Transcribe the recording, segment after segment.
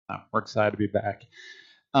We're excited to be back.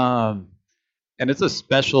 And it's a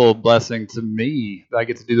special blessing to me that I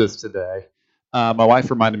get to do this today. My wife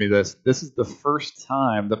reminded me of this. This is the first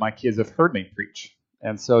time that my kids have heard me preach.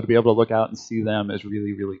 And so to be able to look out and see them is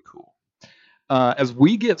really, really cool. As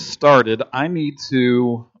we get started, I need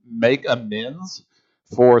to make amends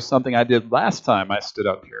for something I did last time I stood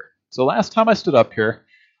up here. So last time I stood up here,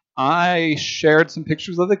 I shared some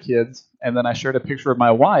pictures of the kids, and then I shared a picture of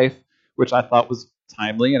my wife, which I thought was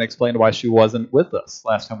timely and explained why she wasn't with us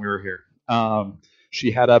last time we were here.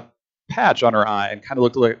 She had a patch on her eye and kind of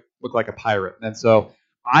looked like a pirate. And so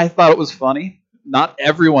I thought it was funny. Not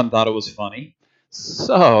everyone thought it was funny.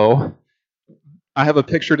 So I have a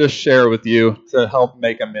picture to share with you to help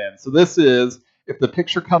make amends. So this is, if the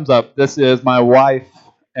picture comes up, this is my wife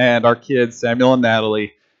and our kids, Samuel and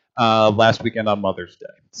Natalie, last weekend on Mother's Day.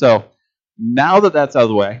 So now that that's out of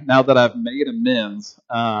the way, now that I've made amends,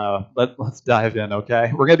 let's dive in,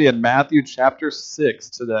 okay? We're going to be in Matthew chapter 6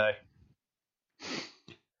 today.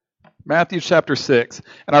 Matthew chapter 6.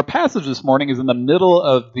 And our passage this morning is in the middle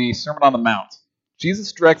of the Sermon on the Mount.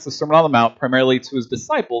 Jesus directs the Sermon on the Mount primarily to his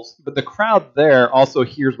disciples, but the crowd there also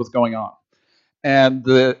hears what's going on. And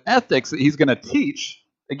the ethics that he's going to teach,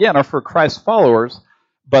 again, are for Christ's followers,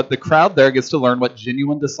 but the crowd there gets to learn what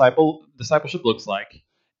genuine discipleship looks like.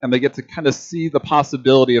 And they get to kind of see the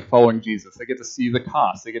possibility of following Jesus. They get to see the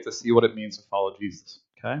cost. They get to see what it means to follow Jesus.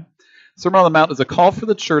 Okay? Sermon on the Mount is a call for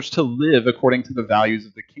the church to live according to the values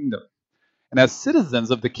of the kingdom. And as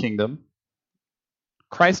citizens of the kingdom,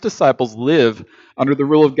 Christ's disciples live under the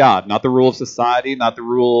rule of God, not the rule of society, not the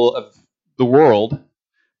rule of the world,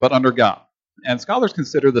 but under God. And scholars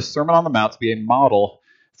consider the Sermon on the Mount to be a model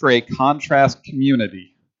for a contrast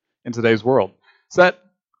community in today's world. So that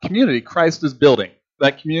community Christ is building,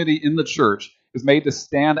 that community in the church, is made to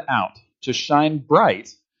stand out, to shine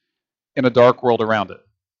bright in a dark world around it.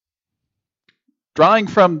 Drawing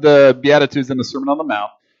from the Beatitudes in the Sermon on the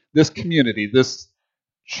Mount, this community, this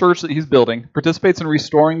church that he's building, participates in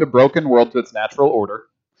restoring the broken world to its natural order,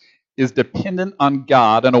 is dependent on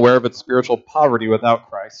God and aware of its spiritual poverty without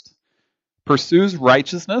Christ, pursues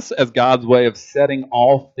righteousness as God's way of setting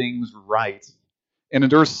all things right, and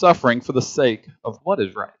endures suffering for the sake of what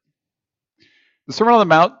is right. The Sermon on the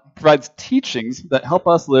Mount provides teachings that help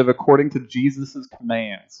us live according to Jesus'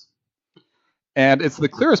 commands. And it's the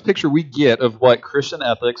clearest picture we get of what Christian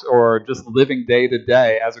ethics or just living day to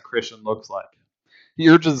day as a Christian looks like. He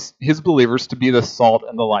urges his believers to be the salt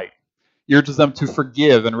and the light. He urges them to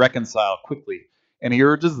forgive and reconcile quickly. And he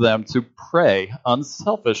urges them to pray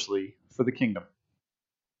unselfishly for the kingdom.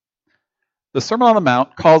 The Sermon on the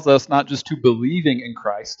Mount calls us not just to believing in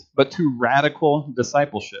Christ, but to radical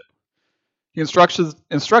discipleship. He instructs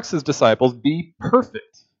his disciples, be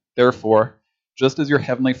perfect, therefore, just as your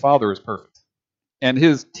heavenly Father is perfect. And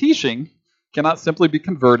his teaching cannot simply be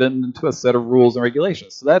converted into a set of rules and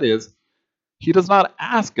regulations. So that is, he does not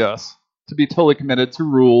ask us to be totally committed to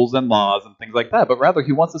rules and laws and things like that, but rather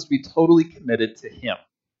he wants us to be totally committed to him.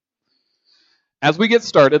 As we get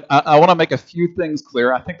started, I want to make a few things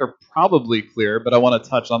clear. I think they're probably clear, but I want to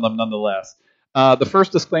touch on them nonetheless. The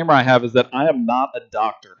first disclaimer I have is that I am not a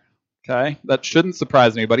doctor. Okay? That shouldn't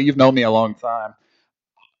surprise anybody. You've known me a long time.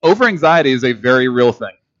 Over-anxiety is a very real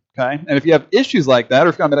thing. Okay? And if you have issues like that, or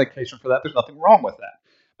if you're on medication for that, there's nothing wrong with that.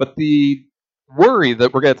 But the worry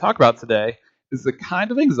that we're going to talk about today is the kind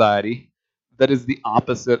of anxiety that is the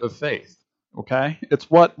opposite of faith. Okay? It's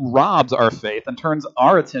what robs our faith and turns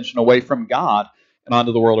our attention away from God and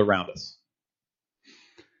onto the world around us.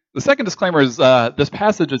 The second disclaimer is this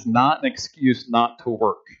passage is not an excuse not to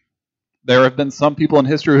work. There have been some people in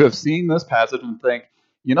history who have seen this passage and think,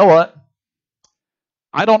 you know what?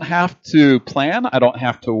 I don't have to plan. I don't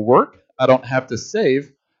have to work. I don't have to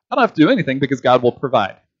save. I don't have to do anything because God will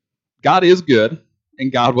provide. God is good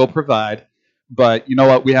and God will provide. But you know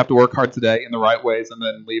what? We have to work hard today in the right ways and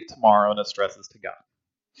then leave tomorrow and it stresses to God.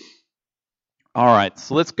 All right,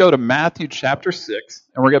 so let's go to Matthew chapter 6,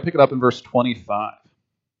 and we're going to pick it up in verse 25.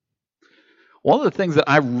 One of the things that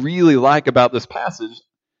I really like about this passage,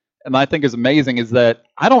 and I think is amazing, is that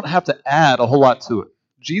I don't have to add a whole lot to it.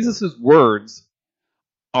 Jesus' words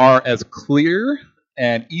are as clear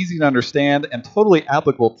and easy to understand and totally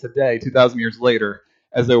applicable today, 2,000 years later,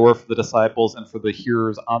 as they were for the disciples and for the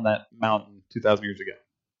hearers on that mountain 2,000 years ago.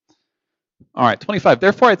 All right, 25.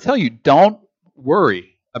 Therefore I tell you, don't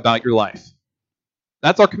worry about your life.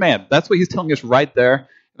 That's our command. That's what he's telling us right there. And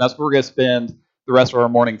that's what we're going to spend the rest of our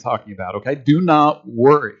morning talking about, okay? Do not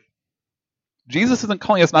worry. Jesus isn't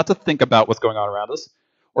calling us not to think about what's going on around us,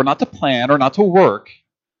 or not to plan, or not to work,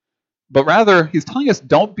 but rather he's telling us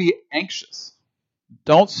don't be anxious.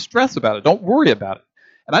 Don't stress about it. Don't worry about it.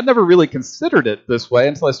 And I'd never really considered it this way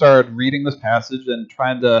until I started reading this passage and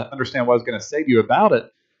trying to understand what I was going to say to you about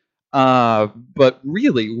it. But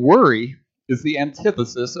really, worry is the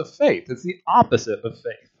antithesis of faith. It's the opposite of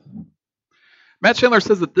faith. Matt Chandler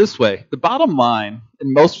says it this way: the bottom line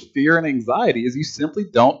in most fear and anxiety is you simply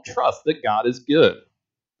don't trust that God is good.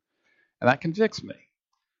 And that convicts me.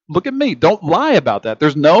 Look at me. Don't lie about that.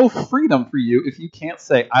 There's no freedom for you if you can't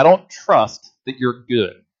say, I don't trust that you're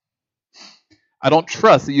good. I don't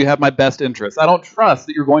trust that you have my best interests. I don't trust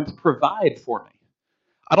that you're going to provide for me.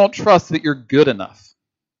 I don't trust that you're good enough.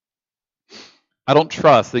 I don't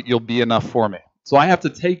trust that you'll be enough for me. So I have to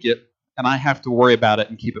take it, and I have to worry about it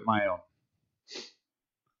and keep it my own.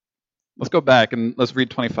 Let's go back and let's read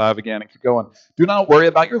 25 again and keep going. Do not worry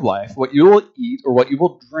about your life, what you will eat or what you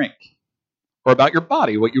will drink, or about your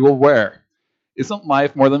body, what you will wear. Isn't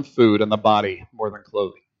life more than food and the body more than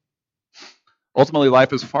clothing? Ultimately,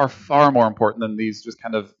 life is far, far more important than these just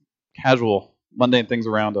kind of casual, mundane things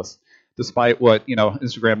around us, despite what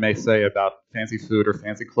Instagram may say about fancy food or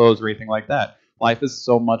fancy clothes or anything like that. Life is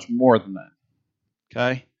so much more than that.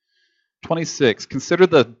 Okay? 26, consider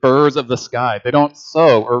the birds of the sky. They don't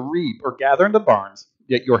sow or reap or gather into barns,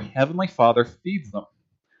 yet your heavenly Father feeds them.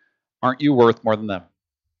 Aren't you worth more than them?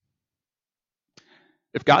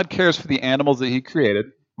 If God cares for the animals that he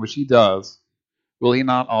created, which he does, will he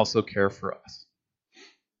not also care for us?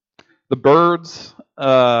 The birds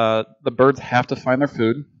have to find their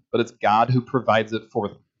food, but it's God who provides it for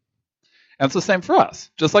them. And it's the same for us.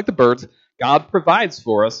 Just like the birds, God provides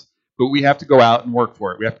for us, but we have to go out and work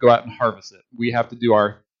for it. We have to go out and harvest it. We have to do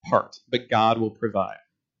our part, but God will provide.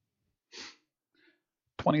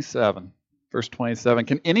 27, verse 27.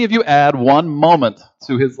 Can any of you add one moment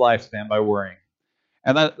to his lifespan by worrying?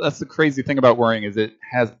 And that's the crazy thing about worrying, is it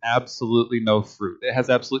has absolutely no fruit. It has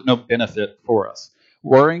absolutely no benefit for us.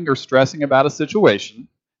 Worrying or stressing about a situation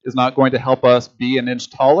is not going to help us be an inch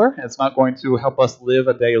taller. It's not going to help us live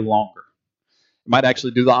a day longer. It might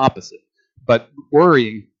actually do the opposite. But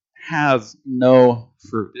worrying has no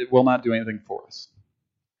fruit. It will not do anything for us.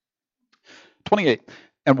 28.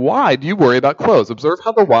 And why do you worry about clothes? Observe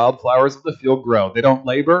how the wildflowers of the field grow. They don't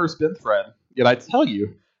labor or spin thread. Yet I tell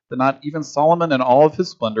you that not even Solomon in all of his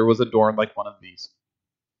splendor was adorned like one of these.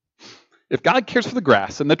 If God cares for the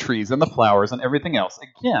grass and the trees and the flowers and everything else,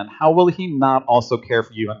 again, how will he not also care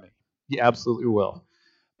for you and me? He absolutely will.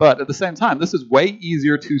 But at the same time, this is way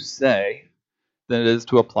easier to say than it is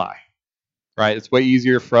to apply. Right? It's way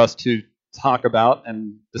easier for us to talk about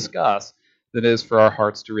and discuss than it is for our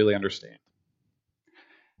hearts to really understand.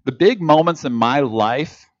 The big moments in my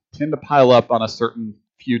life tend to pile up on a certain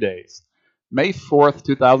few days. May 4th,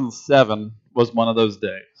 2007 was one of those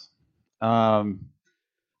days.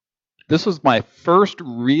 This was my first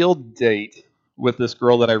real date with this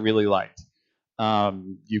girl that I really liked.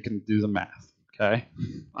 You can do the math, okay?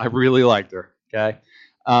 I really liked her, okay?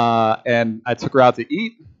 And I took her out to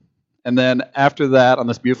eat. And then after that, on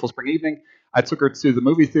this beautiful spring evening, I took her to the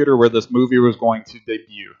movie theater where this movie was going to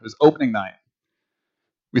debut. It was opening night.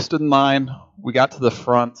 We stood in line. We got to the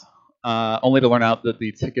front, only to learn out that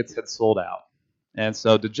the tickets had sold out. And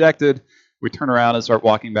so dejected, we turn around and start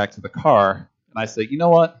walking back to the car. And I say, you know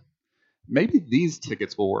what? Maybe these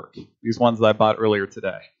tickets will work. These ones that I bought earlier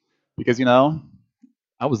today. Because,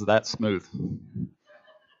 I was that smooth.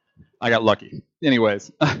 I got lucky.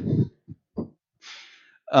 Anyways.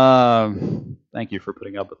 Thank you for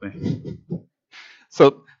putting up with me.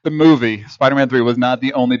 So the movie, Spider-Man 3, was not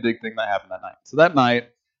the only big thing that happened that night. So that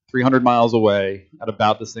night, 300 miles away, at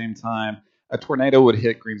about the same time, a tornado would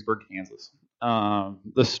hit Greensburg, Kansas.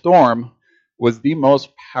 The storm was the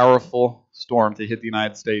most powerful storm to hit the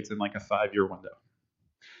United States in like a 5-year window.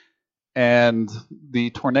 And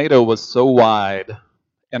the tornado was so wide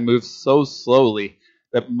and moved so slowly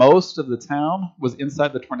that most of the town was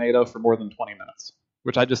inside the tornado for more than 20 minutes,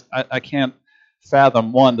 which I can't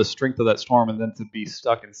fathom, one, the strength of that storm, and then to be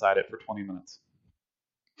stuck inside it for 20 minutes.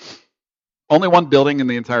 Only one building in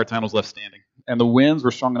the entire town was left standing, and the winds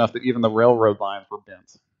were strong enough that even the railroad lines were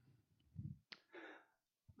bent.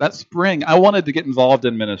 That spring, I wanted to get involved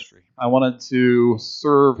in ministry. I wanted to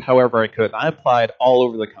serve however I could. I applied all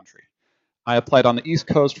over the country. I applied on the East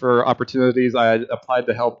Coast for opportunities. I applied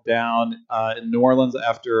to help down in New Orleans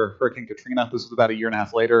after Hurricane Katrina. This was about a year and a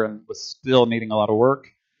half later and was still needing a lot of work.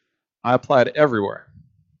 I applied everywhere.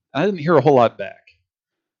 I didn't hear a whole lot back.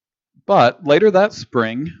 But later that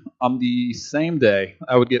spring, on the same day,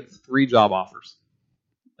 I would get 3 job offers.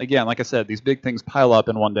 Again, like I said, these big things pile up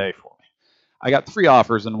in one day for me. I got 3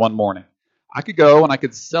 offers in one morning. I could go and I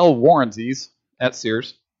could sell warranties at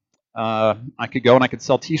Sears. I could go and I could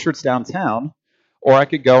sell T-shirts downtown, or I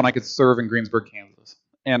could go and I could serve in Greensburg, Kansas.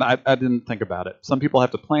 And I didn't think about it. Some people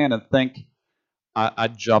have to plan and think. I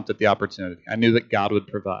jumped at the opportunity. I knew that God would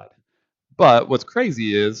provide. But what's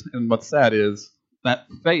crazy is, and what's sad is, that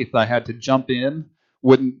faith I had to jump in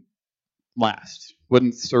wouldn't last,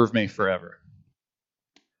 wouldn't serve me forever.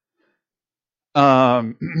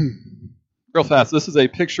 Real fast, this is a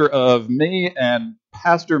picture of me and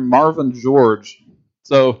Pastor Marvin George.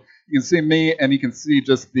 So you can see me, and you can see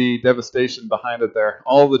just the devastation behind it there.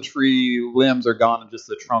 All the tree limbs are gone, and just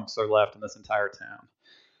the trunks are left in this entire town.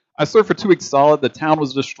 I served for 2 weeks solid. The town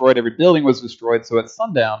was destroyed. Every building was destroyed. So at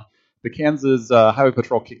sundown, the Kansas Highway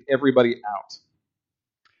Patrol kicked everybody out.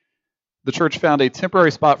 The church found a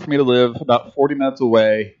temporary spot for me to live about 40 minutes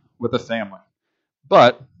away with a family.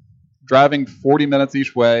 But driving 40 minutes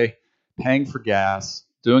each way, paying for gas,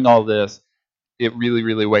 doing all this, it really,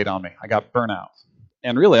 really weighed on me. I got burnt out.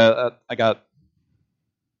 And really, I got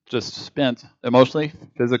just spent emotionally,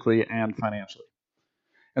 physically, and financially.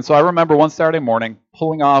 And so I remember one Saturday morning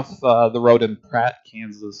pulling off the road in Pratt,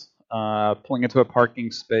 Kansas, pulling into a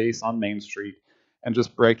parking space on Main Street, and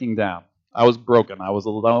just breaking down. I was broken. I was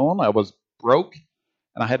alone. I was broke,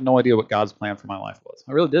 and I had no idea what God's plan for my life was.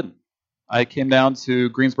 I really didn't. I came down to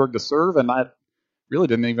Greensburg to serve, and I really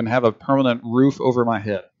didn't even have a permanent roof over my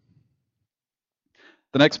head.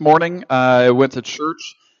 The next morning, I went to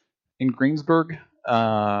church in Greensburg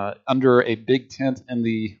under a big tent in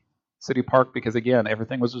the city park because, again,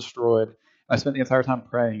 everything was destroyed. I spent the entire time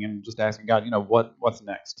praying and just asking God, what's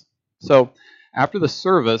next? So after the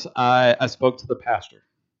service, I spoke to the pastor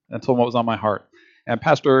and told him what was on my heart. And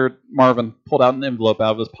Pastor Marvin pulled out an envelope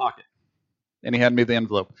out of his pocket, and he handed me the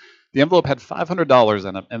envelope. The envelope had $500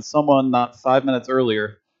 in it, and someone not 5 minutes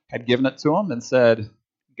earlier had given it to him and said,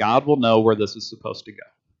 God will know where this is supposed to go.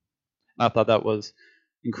 And I thought that was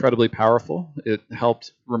incredibly powerful. It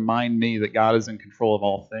helped remind me that God is in control of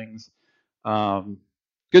all things,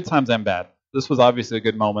 good times and bad. This was obviously a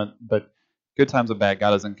good moment, but good times and bad,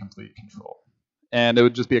 God is in complete control. And it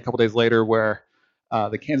would just be a couple days later where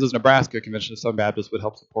the Kansas-Nebraska Convention of Southern Baptists would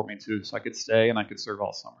help support me too, so I could stay and I could serve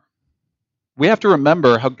all summer. We have to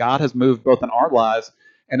remember how God has moved both in our lives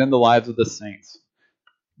and in the lives of the saints.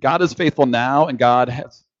 God is faithful now, and God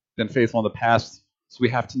has been faithful in the past, so we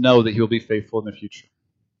have to know that he will be faithful in the future.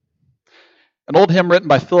 An old hymn written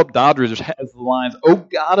by Philip Doddridge has the lines, O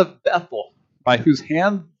God of Bethel, by whose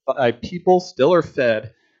hand thy people still are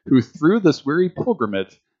fed, who through this weary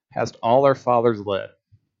pilgrimage hast all our fathers led.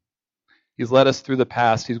 He's led us through the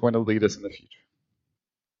past. He's going to lead us in the future.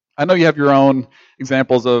 I know you have your own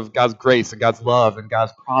examples of God's grace and God's love and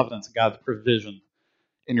God's providence and God's provision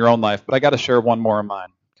in your own life, but I got to share one more of mine,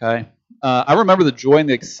 okay? I remember the joy and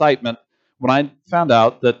the excitement when I found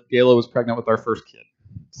out that Gayla was pregnant with our first kid,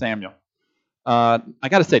 Samuel. I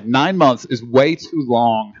got to say, 9 months is way too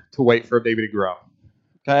long to wait for a baby to grow,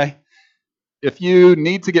 okay? If you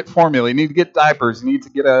need to get formula, you need to get diapers, you need to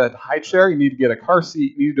get a high chair, you need to get a car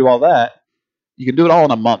seat, you need to do all that, you can do it all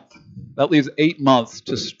in a month. That leaves 8 months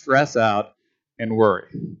to stress out and worry,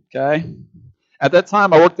 okay? At that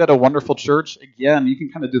time, I worked at a wonderful church. Again, you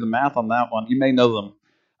can kind of do the math on that one. You may know them.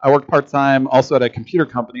 I worked part-time also at a computer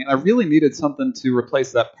company, and I really needed something to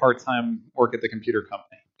replace that part-time work at the computer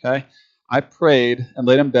company, okay? I prayed and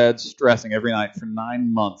laid in bed stressing every night for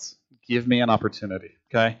 9 months. Give me an opportunity,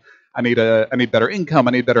 okay? I need better income.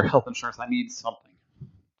 I need better health insurance. I need something,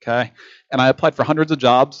 okay? And I applied for hundreds of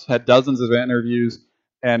jobs, had dozens of interviews,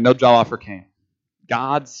 and no job offer came.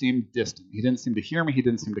 God seemed distant. He didn't seem to hear me. He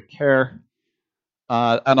didn't seem to care.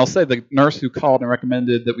 And I'll say the nurse who called and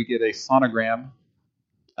recommended that we get a sonogram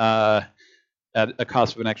at a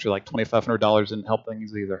cost of an extra like $2,500 didn't help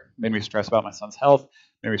things either. Made me stress about my son's health.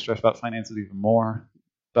 Made me stress about finances even more.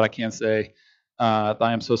 But I can say that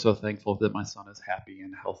I am so thankful that my son is happy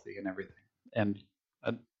and healthy and everything. And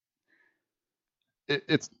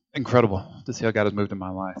it's incredible to see how God has moved in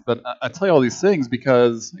my life. But I tell you all these things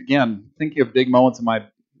because, again, thinking of big moments in my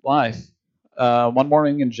life, one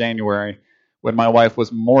morning in January, when my wife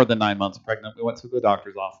was more than 9 months pregnant, we went to the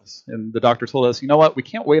doctor's office. And the doctor told us, you know what, we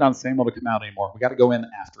can't wait on Samuel to come out anymore. We got to go in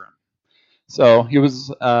after him. So he was,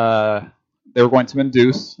 they were going to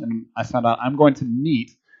induce, and I found out I'm going to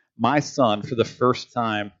meet my son for the first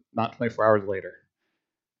time not 24 hours later.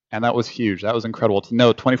 And that was huge. That was incredible to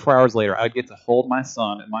know 24 hours later I'd get to hold my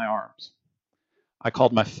son in my arms. I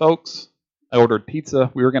called my folks. I ordered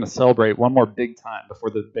pizza. We were going to celebrate one more big time before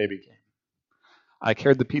the baby came. I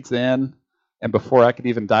carried the pizza in, and before I could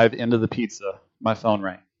even dive into the pizza, my phone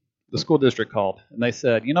rang. The school district called, and they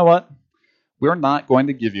said, you know what? We're not going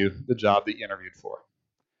to give you the job that you interviewed for.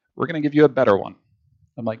 We're going to give you a better one.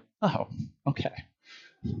 I'm like, oh, okay.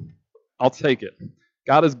 I'll take it.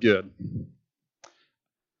 God is good.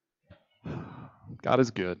 God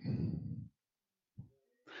is good.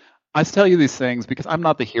 I tell you these things because I'm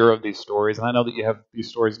not the hero of these stories, and I know that you have these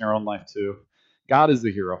stories in your own life too. God is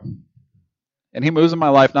the hero. And he moves in my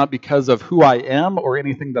life not because of who I am or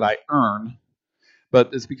anything that I earn,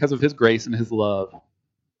 but it's because of his grace and his love.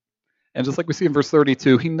 And just like we see in verse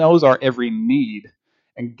 32, he knows our every need,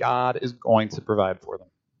 and God is going to provide for them.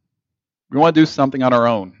 We want to do something on our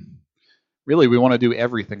own. Really, we want to do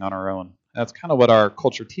everything on our own. That's kind of what our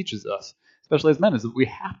culture teaches us, especially as men, is that we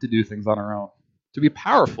have to do things on our own to be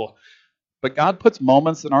powerful. But God puts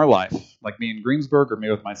moments in our life, like me in Greensburg or me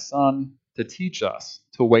with my son, to teach us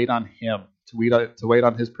to wait on him, to wait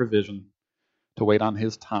on his provision, to wait on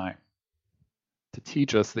his time, to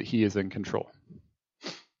teach us that he is in control.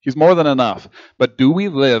 He's more than enough. But do we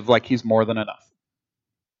live like he's more than enough?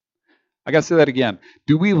 I got to say that again.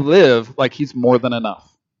 Do we live like he's more than enough?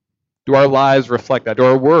 Do our lives reflect that? Do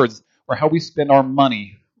our words or how we spend our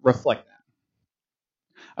money reflect that?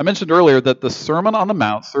 I mentioned earlier that the Sermon on the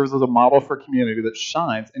Mount serves as a model for a community that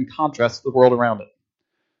shines in contrast to the world around it.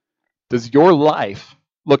 Does your life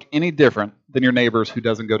look any different than your neighbor's who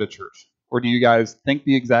doesn't go to church? Or do you guys think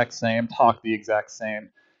the exact same, talk the exact same,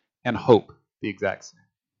 and hope the exact same?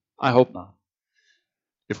 I hope not.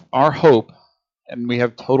 If our hope and we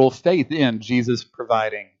have total faith in Jesus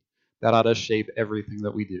providing, that ought to shape everything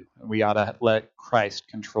that we do. And we ought to let Christ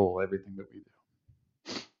control everything that we do.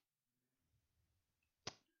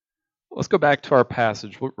 Let's go back to our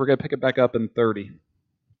passage. We're going to pick it back up in 30.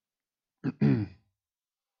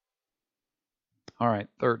 All right,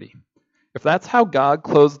 30. If that's how God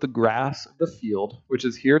clothes the grass of the field, which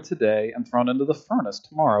is here today and thrown into the furnace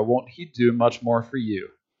tomorrow, won't he do much more for you?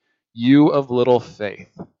 You of little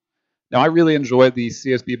faith. Now, I really enjoy the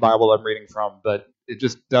CSB Bible I'm reading from, but it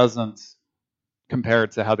just doesn't compare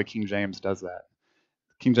to how the King James does that.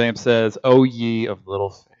 King James says, "O ye of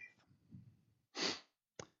little faith."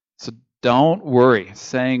 So don't worry,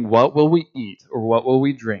 saying, "What will we eat, or what will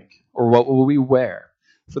we drink, or what will we wear?"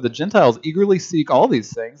 For the Gentiles eagerly seek all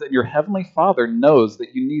these things, and your heavenly Father knows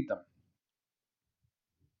that you need them.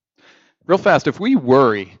 Real fast, if we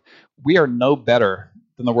worry, we are no better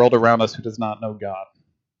than the world around us who does not know God,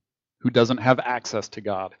 who doesn't have access to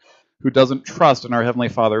God, who doesn't trust in our Heavenly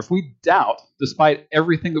Father. If we doubt, despite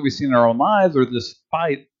everything that we've seen in our own lives, or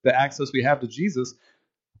despite the access we have to Jesus,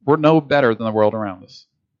 we're no better than the world around us.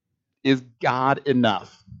 Is God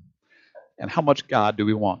enough? And how much God do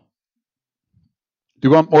we want? Do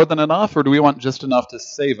we want more than enough, or do we want just enough to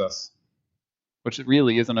save us? Which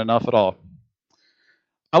really isn't enough at all.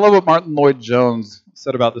 I love what Martin Lloyd-Jones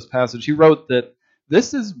said about this passage. He wrote that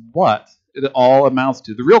this is what it all amounts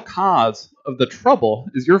to. The real cause of the trouble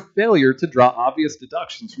is your failure to draw obvious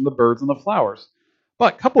deductions from the birds and the flowers.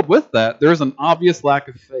 But coupled with that, there is an obvious lack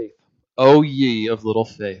of faith. O ye of little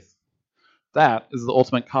faith. That is the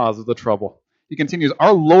ultimate cause of the trouble. He continues,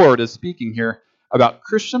 our Lord is speaking here about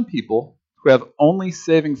Christian people who have only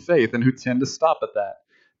saving faith and who tend to stop at that.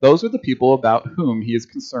 Those are the people about whom he is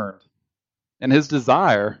concerned. And his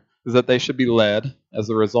desire is that they should be led, as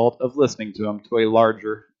a result of listening to him, to a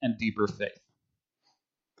larger and deeper faith.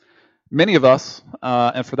 Many of us,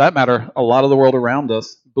 and for that matter, a lot of the world around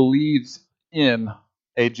us, believes in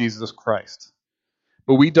a Jesus Christ.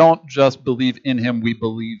 But we don't just believe in him, we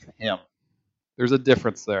believe him. There's a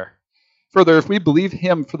difference there. Further, if we believe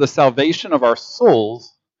him for the salvation of our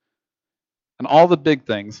souls and all the big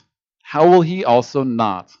things, how will he also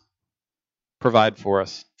not provide for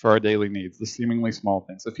us for our daily needs, the seemingly small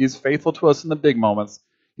things? If he's faithful to us in the big moments,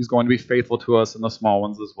 he's going to be faithful to us in the small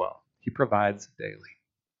ones as well. He provides daily.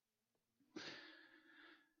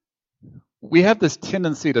 We have this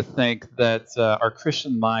tendency to think that our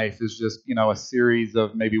Christian life is just, a series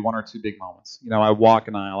of maybe one or two big moments. I walk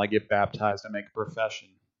an aisle, I get baptized, I make a profession.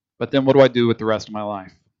 But then what do I do with the rest of my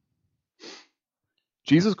life?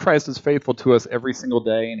 Jesus Christ is faithful to us every single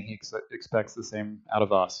day, and he expects the same out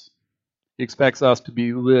of us. He expects us to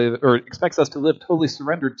live totally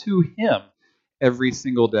surrendered to him every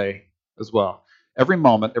single day as well. Every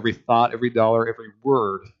moment, every thought, every dollar, every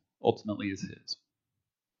word ultimately is his.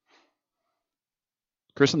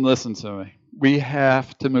 Christian, listen to me. We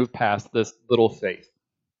have to move past this little faith,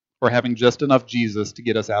 or having just enough Jesus to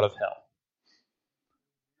get us out of hell.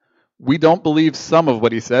 We don't believe some of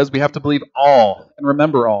what he says. We have to believe all and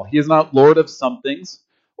remember all. He is not Lord of some things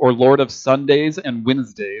or Lord of Sundays and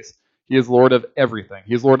Wednesdays. He is Lord of everything.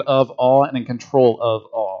 He is Lord of all and in control of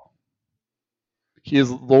all. He is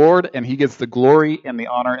Lord, and he gets the glory and the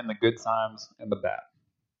honor in the good times and the bad.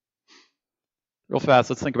 Real fast,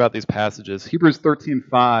 let's think about these passages. Hebrews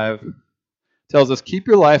 13:5 tells us, keep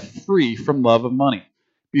your life free from love of money.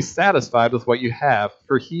 Be satisfied with what you have,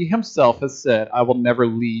 for he himself has said, I will never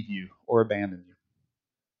leave you or abandon you.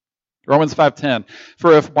 Romans 5:10,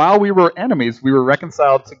 for if while we were enemies we were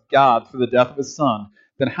reconciled to God through the death of his Son,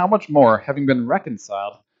 then how much more, having been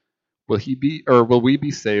reconciled, will we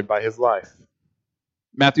be saved by his life?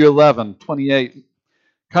 Matthew 11:28,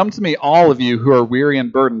 come to me, all of you who are weary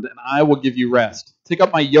and burdened, and I will give you rest. Take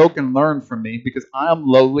up my yoke and learn from me, because I am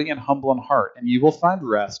lowly and humble in heart, and you will find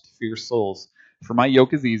rest for your souls. For my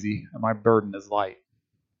yoke is easy and my burden is light.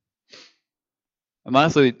 And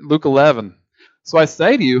lastly, Luke 11. So I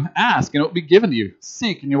say to you, ask and it will be given to you.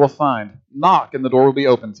 Seek and you will find. Knock and the door will be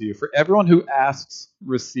opened to you. For everyone who asks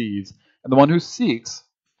receives, and the one who seeks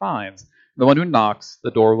finds. And the one who knocks, the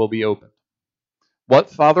door will be opened. What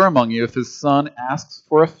father among you, if his son asks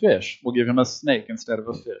for a fish, will give him a snake instead of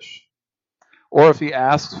a fish? Or if he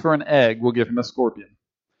asks for an egg, will give him a scorpion?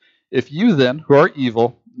 If you then, who are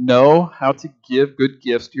evil, know how to give good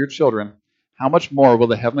gifts to your children, how much more will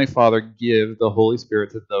the Heavenly Father give the Holy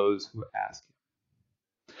Spirit to those who ask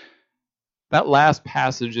him? That last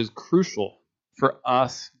passage is crucial for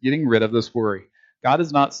us getting rid of this worry. God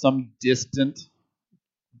is not some distant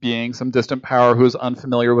being, some distant power who is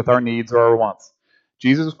unfamiliar with our needs or our wants.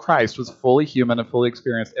 Jesus Christ was fully human and fully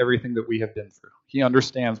experienced everything that we have been through. He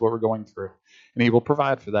understands what we're going through, and he will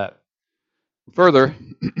provide for that. Further,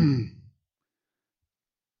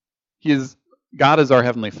 God is our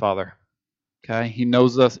Heavenly Father. Okay, he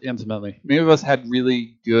knows us intimately. Many of us had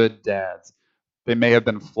really good dads. They may have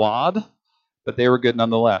been flawed, but they were good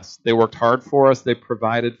nonetheless. They worked hard for us. They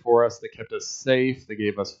provided for us. They kept us safe. They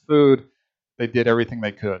gave us food. They did everything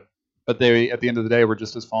they could. But they, at the end of the day, were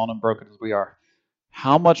just as fallen and broken as we are.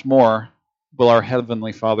 How much more will our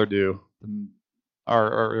Heavenly Father do than our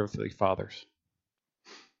earthly fathers?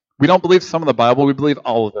 We don't believe some of the Bible. We believe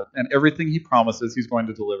all of it. And everything he promises, he's going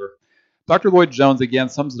to deliver. Dr. Lloyd Jones, again,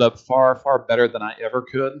 sums it up far, far better than I ever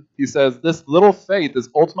could. He says, this little faith is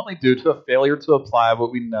ultimately due to a failure to apply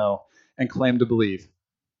what we know and claim to believe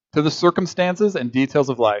to the circumstances and details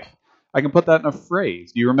of life. I can put that in a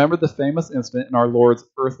phrase. Do you remember the famous incident in our Lord's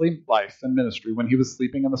earthly life and ministry when he was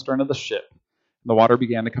sleeping in the stern of the ship and the water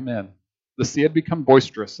began to come in? The sea had become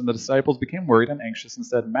boisterous, and the disciples became worried and anxious and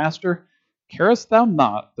said, Master, carest thou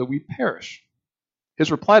not that we perish?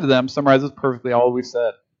 His reply to them summarizes perfectly all we've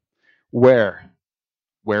said. Where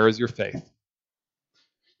is your faith?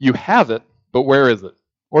 You have it, but where is it?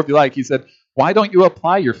 Or if you like, he said, why don't you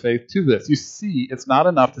apply your faith to this? You see, it's not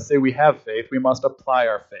enough to say we have faith. We must apply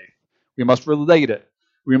our faith. We must relate it.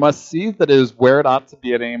 We must see that it is where it ought to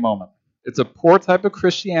be at any moment. It's a poor type of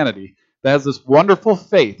Christianity that has this wonderful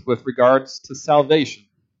faith with regards to salvation,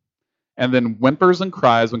 and then whimpers and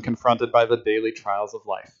cries when confronted by the daily trials of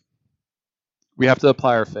life. We have to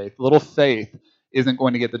apply our faith. Little faith isn't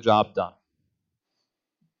going to get the job done.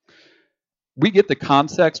 We get the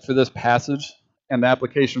context for this passage and the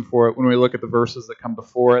application for it when we look at the verses that come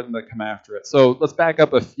before it and that come after it. So let's back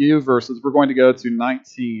up a few verses. We're going to go to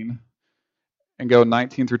 19 and go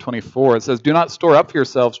 19 through 24. It says, do not store up for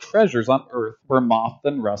yourselves treasures on earth where moth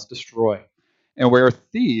and rust destroy, and where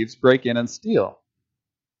thieves break in and steal.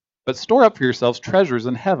 But store up for yourselves treasures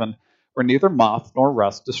in heaven where neither moth nor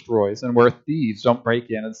rust destroys, and where thieves don't break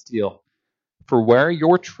in and steal. For where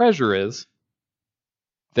your treasure is,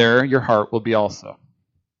 there your heart will be also.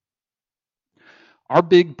 Our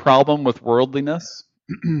big problem with worldliness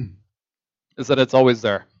is that it's always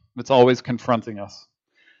there. It's always confronting us.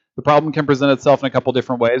 The problem can present itself in a couple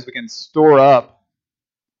different ways. We can store up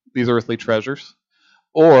these earthly treasures,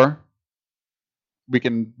 or we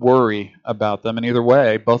can worry about them. And either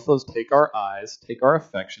way, both those take our eyes, take our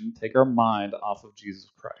affection, take our mind off of Jesus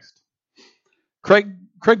Christ.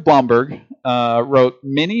 Craig Blomberg wrote,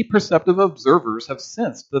 many perceptive observers have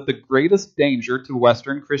sensed that the greatest danger to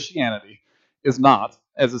Western Christianity is not,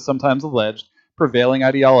 as is sometimes alleged, prevailing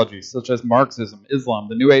ideologies such as Marxism, Islam,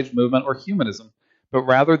 the New Age movement, or humanism, but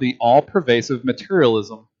rather the all-pervasive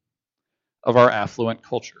materialism of our affluent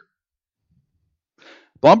culture.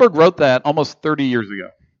 Blomberg wrote that almost 30 years ago.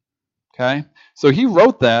 Okay? So he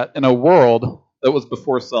wrote that in a world that was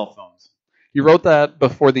before cell phones. He wrote that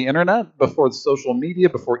before the internet, before social media,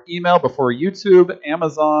 before email, before YouTube,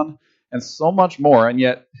 Amazon, and so much more. And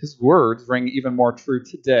yet his words ring even more true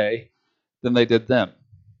today than they did then.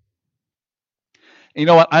 And you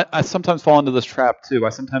know what? I sometimes fall into this trap too. I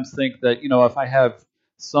sometimes think that, if I have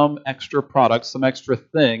some extra product, some extra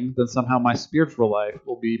thing, then somehow my spiritual life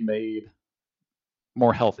will be made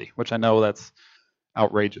more healthy, which I know that's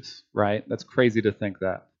outrageous, right? That's crazy to think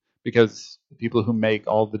that, because the people who make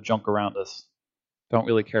all the junk around us don't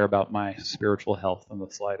really care about my spiritual health in the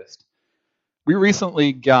slightest. We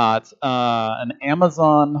recently got an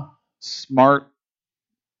Amazon smart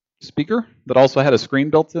speaker that also had a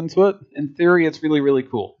screen built into it. In theory, it's really, really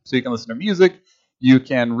cool. So you can listen to music, you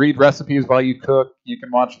can read recipes while you cook, you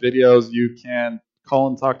can watch videos, you can call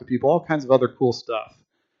and talk to people, all kinds of other cool stuff.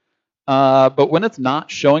 But when it's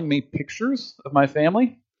not showing me pictures of my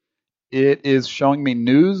family, it is showing me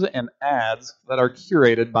news and ads that are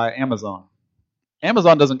curated by Amazon.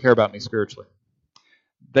 Amazon doesn't care about me spiritually.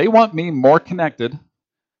 They want me more connected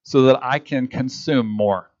so that I can consume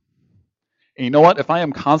more. And you know what? If I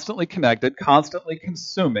am constantly connected, constantly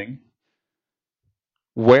consuming,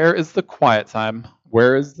 where is the quiet time?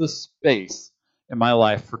 Where is the space in my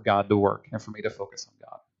life for God to work and for me to focus on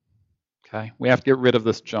God? Okay? We have to get rid of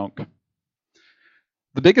this junk.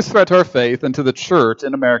 The biggest threat to our faith and to the church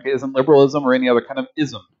in America isn't liberalism or any other kind of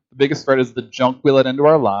ism. The biggest threat is the junk we let into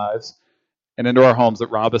our lives and into our homes that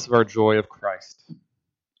rob us of our joy of Christ.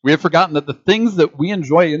 We have forgotten that the things that we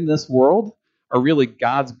enjoy in this world are really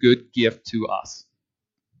God's good gift to us.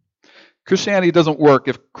 Christianity doesn't work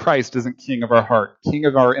if Christ isn't king of our heart, king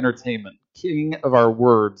of our entertainment, king of our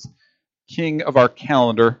words, king of our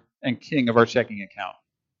calendar, and king of our checking account.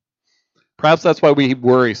 Perhaps that's why we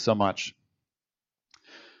worry so much.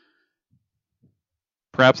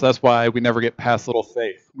 Perhaps that's why we never get past little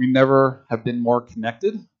faith. We never have been more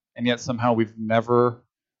connected, and yet somehow we've never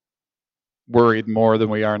worried more than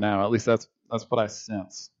we are now. At least that's what I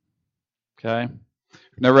sense. Okay?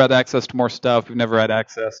 We've never had access to more stuff. We've never had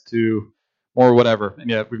access to more whatever, and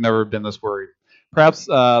yet we've never been this worried. Perhaps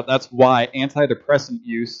that's why antidepressant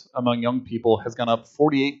use among young people has gone up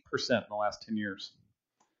 48% in the last 10 years.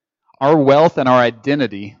 Our wealth and our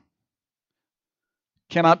identity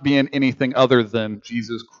cannot be in anything other than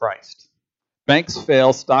Jesus Christ. Banks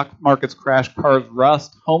fail, stock markets crash, cars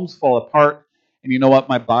rust, homes fall apart, and you know what?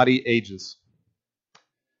 My body ages.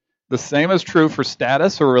 The same is true for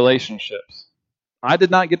status or relationships. I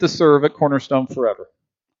did not get to serve at Cornerstone forever.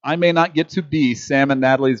 I may not get to be Sam and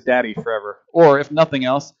Natalie's daddy forever. Or, if nothing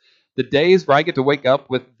else, the days where I get to wake up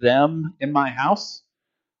with them in my house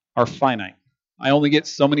are finite. I only get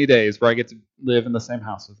so many days where I get to live in the same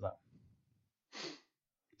house as them.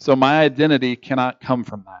 So my identity cannot come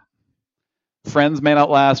from that. Friends may not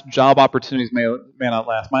last. Job opportunities may not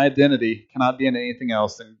last. My identity cannot be in anything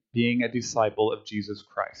else than being a disciple of Jesus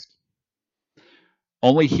Christ.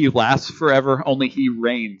 Only He lasts forever. Only He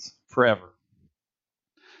reigns forever.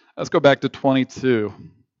 Let's go back to 22.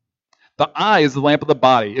 The eye is the lamp of the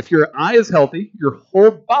body. If your eye is healthy, your whole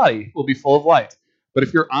body will be full of light. But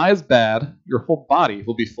if your eye is bad, your whole body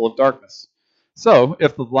will be full of darkness. So,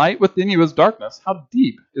 if the light within you is darkness, how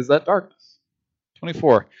deep is that darkness?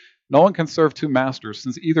 24. No one can serve two masters,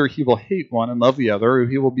 since either he will hate one and love the other, or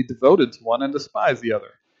he will be devoted to one and despise the other.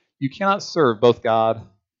 You cannot serve both God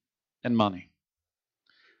and money.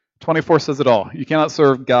 24 says it all. You cannot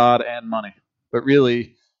serve God and money. But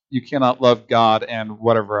really, you cannot love God and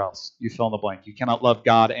whatever else. You fill in the blank. You cannot love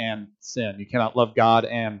God and sin. You cannot love God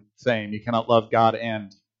and fame. You cannot love God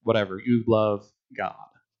and whatever. You love God.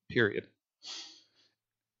 Period.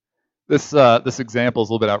 This example is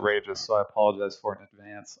a little bit outrageous, so I apologize for it in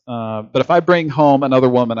advance. But if I bring home another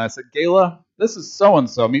woman, I said, Gayla, this is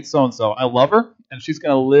so-and-so, meet so-and-so. I love her, and she's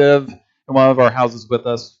going to live in one of our houses with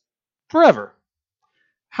us forever.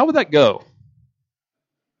 How would that go?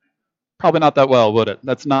 Probably not that well, would it?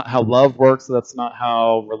 That's not how love works. That's not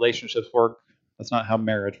how relationships work. That's not how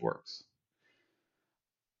marriage works.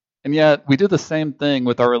 And yet, we do the same thing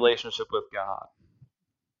with our relationship with God.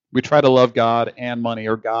 We try to love God and money,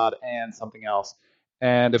 or God and something else.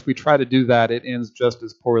 And if we try to do that, it ends just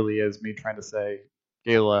as poorly as me trying to say,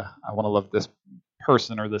 Gayla, I want to love this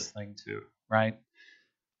person or this thing too, right?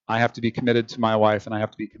 I have to be committed to my wife, and I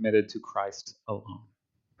have to be committed to Christ alone.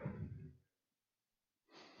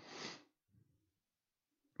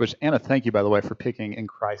 Which, Anna, thank you, by the way, for picking In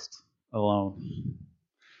Christ Alone.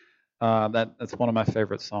 That's one of my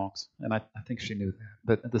favorite songs, and I think she knew that.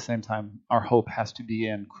 But at the same time, our hope has to be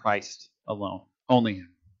in Christ alone, only Him.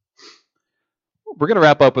 We're going to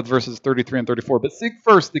wrap up with verses 33 and 34. But seek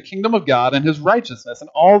first the kingdom of God and His righteousness, and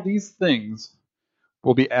all these things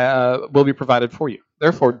will be provided for you.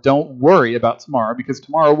 Therefore, don't worry about tomorrow, because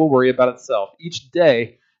tomorrow will worry about itself. Each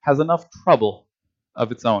day has enough trouble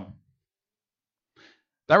of its own.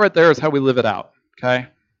 That right there is how we live it out, okay?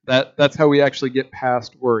 That's how we actually get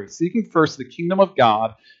past worry. Seeking first the kingdom of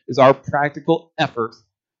God is our practical effort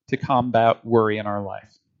to combat worry in our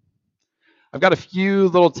life. I've got a few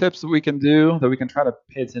little tips that we can do, that we can try to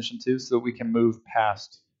pay attention to so that we can move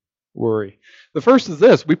past worry. The first is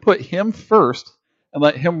this: we put Him first and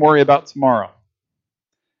let Him worry about tomorrow.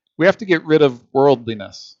 We have to get rid of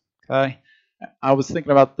worldliness, okay? I was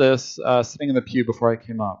thinking about this sitting in the pew before I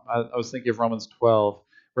came up. I was thinking of Romans 12,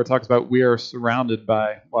 where it talks about we are surrounded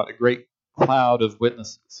by, a great cloud of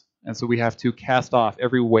witnesses. And so we have to cast off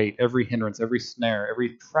every weight, every hindrance, every snare,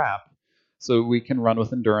 every trap, so we can run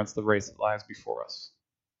with endurance the race that lies before us.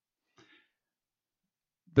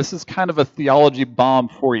 This is kind of a theology bomb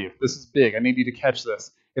for you. This is big. I need you to catch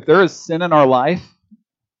this. If there is sin in our life,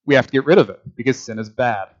 we have to get rid of it because sin is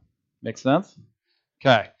bad. Make sense?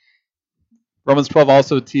 Okay. Romans 12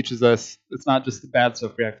 also teaches us it's not just the bad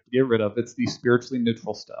stuff we have to get rid of, it's the spiritually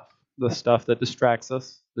neutral stuff, the stuff that distracts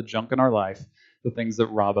us, the junk in our life, the things that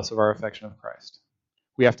rob us of our affection of Christ.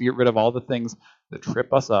 We have to get rid of all the things that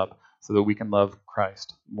trip us up so that we can love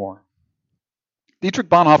Christ more. Dietrich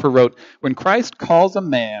Bonhoeffer wrote, "When Christ calls a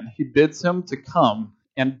man, he bids him to come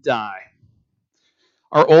and die."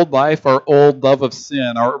 Our old life, our old love of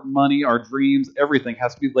sin, our money, our dreams, everything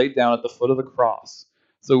has to be laid down at the foot of the cross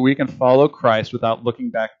so we can follow Christ without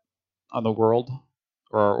looking back on the world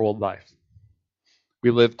or our old life.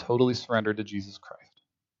 We live totally surrendered to Jesus Christ.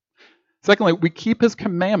 Secondly, we keep his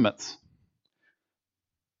commandments.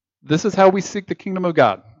 This is how we seek the kingdom of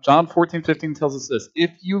God. John 14:15 tells us this: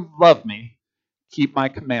 "If you love me, keep my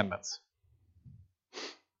commandments."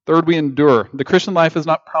 Third, we endure. The Christian life is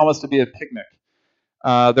not promised to be a picnic.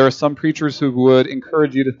 There are some preachers who would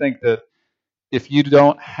encourage you to think that if you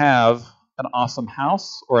don't have an awesome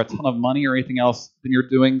house or a ton of money or anything else, then you're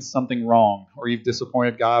doing something wrong or you've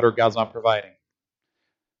disappointed God or God's not providing.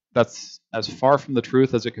 That's as far from the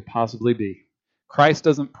truth as it could possibly be. Christ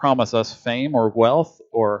doesn't promise us fame or wealth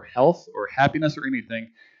or health or happiness or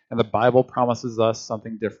anything, and the Bible promises us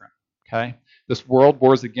something different. Okay? This world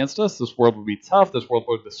wars against us. This world will be tough. This world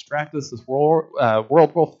will distract us. This world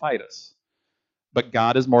will fight us. But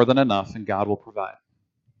God is more than enough, and God will provide.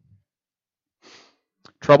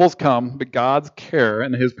 Troubles come, but God's care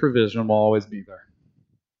and his provision will always be there.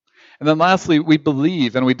 And then lastly, we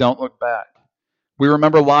believe and we don't look back. We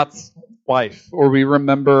remember Lot's wife, or we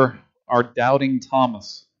remember our doubting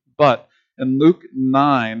Thomas. But in Luke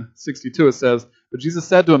 9:62 it says, "But Jesus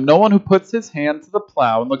said to him, 'No one who puts his hand to the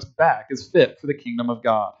plow and looks back is fit for the kingdom of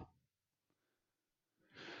God.'"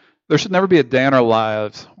 There should never be a day in our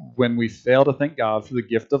lives when we fail to thank God for the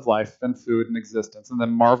gift of life and food and existence, and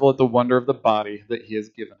then marvel at the wonder of the body that he has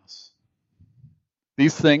given us.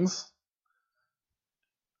 These things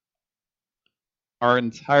are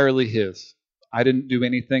entirely his. I didn't do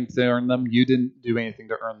anything to earn them. You didn't do anything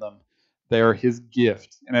to earn them. They are his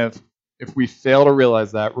gift. And if we fail to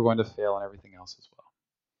realize that, we're going to fail in everything else as well.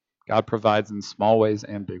 God provides in small ways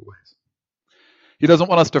and big ways. He doesn't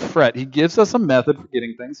want us to fret. He gives us a method for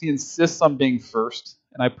getting things. He insists on being first,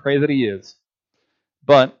 and I pray that he is.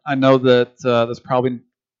 But I know that that's probably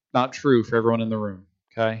not true for everyone in the room,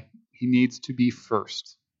 okay? He needs to be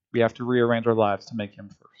first. We have to rearrange our lives to make him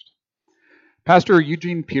first. Pastor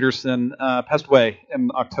Eugene Peterson passed away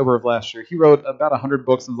in October of last year. He wrote about 100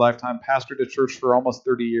 books in his lifetime, pastored a church for almost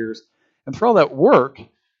 30 years. And for all that work,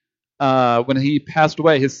 when he passed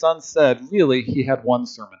away, his son said, really, he had one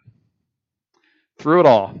sermon. Through it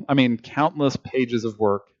all, countless pages of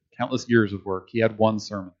work, countless years of work, he had one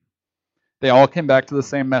sermon. They all came back to the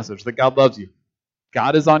same message, that God loves you.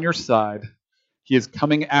 God is on your side. He is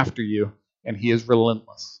coming after you, and he is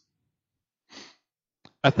relentless.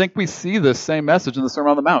 I think we see this same message in the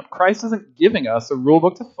Sermon on the Mount. Christ isn't giving us a rule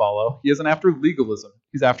book to follow. He isn't after legalism.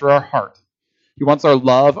 He's after our heart. He wants our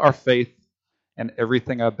love, our faith, and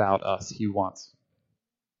everything about us he wants.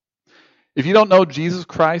 If you don't know Jesus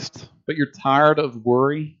Christ, but you're tired of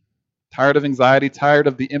worry, tired of anxiety, tired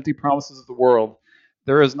of the empty promises of the world,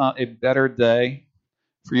 there is not a better day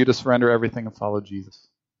for you to surrender everything and follow Jesus.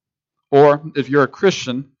 Or if you're a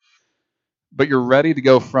Christian, but you're ready to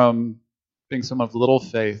go from being someone of little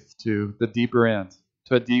faith to the deeper end,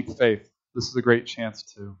 to a deep faith, this is a great chance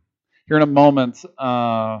to. Here in a moment,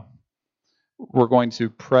 we're going to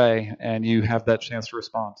pray, and you have that chance to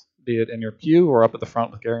respond, be it in your pew or up at the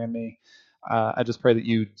front with Gary and me. I just pray that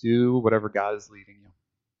you do whatever God is leading you.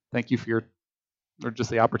 Thank you for just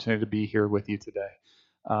the opportunity to be here with you today.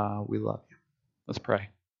 We love you. Let's pray.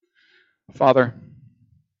 Father,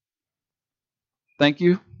 thank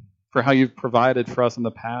you for how you've provided for us in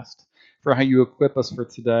the past, for how you equip us for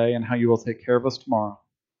today, and how you will take care of us tomorrow.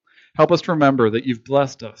 Help us to remember that you've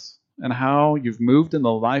blessed us and how you've moved in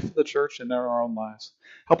the life of the church and in our own lives.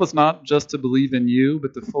 Help us not just to believe in you,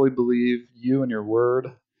 but to fully believe you and your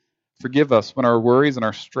word. Forgive us when our worries and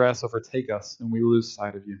our stress overtake us and we lose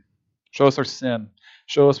sight of you. Show us our sin.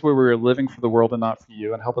 Show us where we are living for the world and not for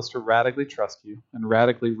you, and help us to radically trust you and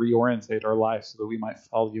radically reorientate our lives so that we might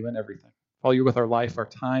follow you in everything. Follow you with our life, our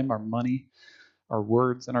time, our money, our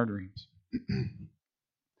words, and our dreams.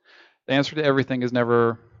 The answer to everything is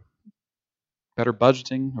never better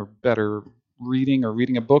budgeting or better reading or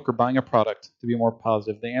reading a book or buying a product to be more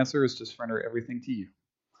positive. The answer is to surrender everything to you.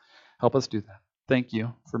 Help us do that. Thank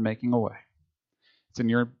you for making a way. It's in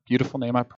your beautiful name I pray.